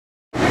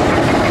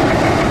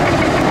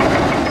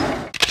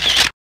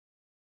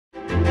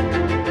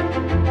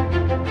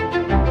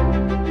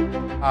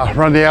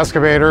Run the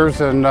excavators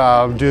and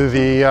do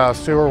the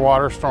sewer,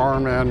 water,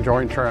 storm, and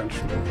joint trench.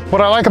 What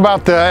I like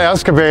about the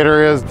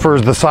excavator is, for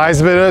the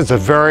size of it, it's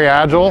very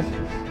agile.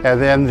 And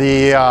then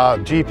the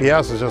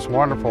GPS is just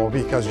wonderful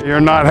because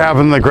you're not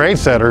having the grade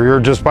setter,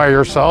 you're just by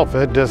yourself.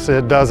 It does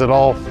it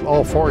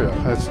all for you.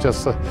 It's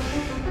just,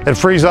 it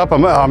frees up a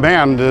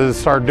man to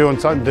start doing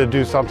something, to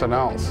do something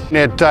else.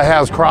 It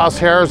has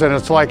crosshairs, and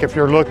it's like if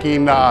you're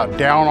looking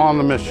down on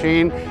the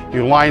machine,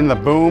 you line the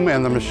boom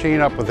and the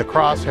machine up with the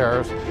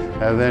crosshairs,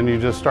 and then you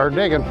just start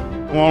digging.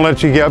 It won't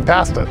let you get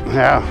past it.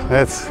 Yeah,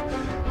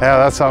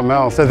 that's something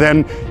else. And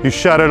then you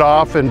shut it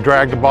off and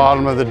drag the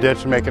bottom of the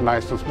ditch and make it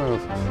nice and smooth.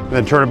 And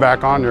then turn it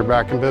back on, you're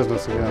back in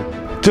business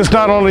again. Just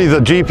not only the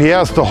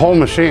GPS, the whole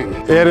machine.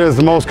 It is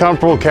the most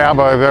comfortable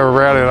cab I've ever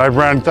rented. I've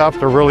rented stuff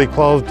that's really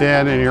closed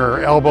in and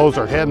your elbows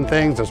are hitting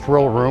things. It's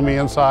real roomy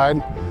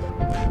inside.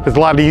 It's a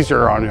lot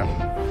easier on you.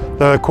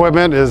 The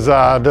equipment is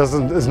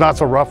not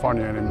so rough on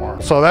you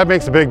anymore. So that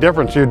makes a big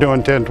difference. You're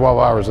doing 10, 12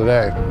 hours a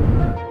day.